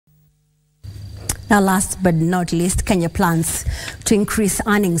Now, last but not least, Kenya plans to increase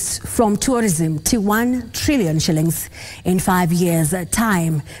earnings from tourism to 1 trillion shillings in 5 years'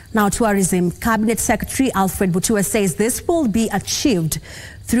 time. Now, Tourism Cabinet Secretary Alfred Mutua says this will be achieved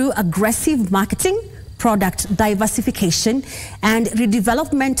through aggressive marketing, product diversification, and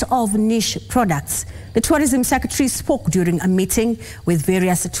redevelopment of niche products. The Tourism Secretary spoke during a meeting with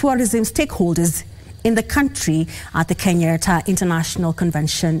various tourism stakeholders in the country at the Kenyatta International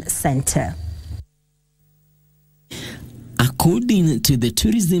Convention Center. According to the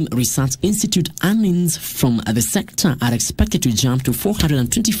Tourism Research Institute, earnings from the sector are expected to jump to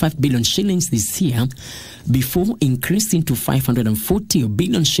 425 billion shillings this year before increasing to 540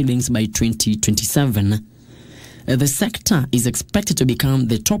 billion shillings by 2027. The sector is expected to become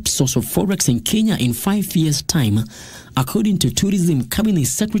the top source of forex in Kenya in 5 years' time, according to Tourism Cabinet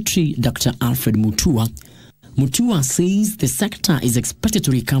Secretary Dr. Alfred Mutua. Mutua says the sector is expected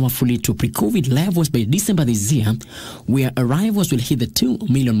to recover fully to pre-COVID levels by December this year, where arrivals will hit the 2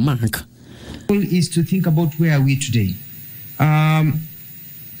 million mark. Is to think about where are we today?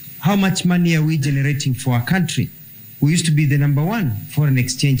 How much money are we generating for our country? We used to be the #1 foreign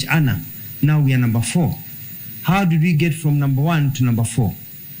exchange earner. Now we are #4. How did we get from #1 to #4?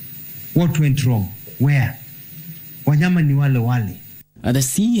 What went wrong? Where? Wanyama ni wale. The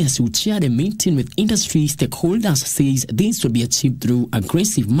CS who chaired a meeting with industry stakeholders says this will be achieved through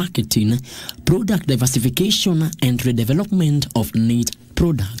aggressive marketing, product diversification, and redevelopment of niche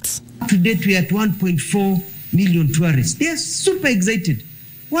products. To date, we are at 1.4 million tourists. They are super excited.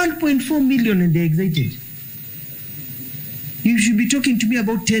 1.4 million and they're excited. You should be talking to me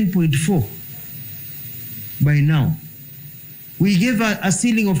about 10.4 by now. We gave a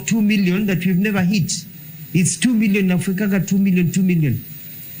ceiling of 2 million that we've never hit. It's 2 million, Africa 2 million.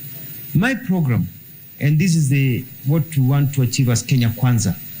 My program, and this is what we want to achieve as Kenya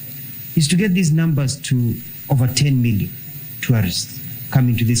Kwanza, is to get these numbers to over 10 million tourists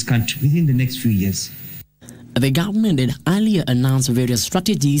coming to this country within the next few years. The government had earlier announced various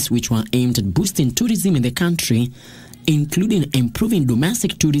strategies which were aimed at boosting tourism in the country, including improving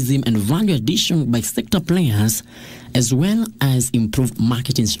domestic tourism and value addition by sector players, as well as improved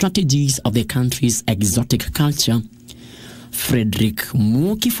marketing strategies of the country's exotic culture. Frederick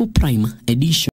Mwoki for Prime Edition.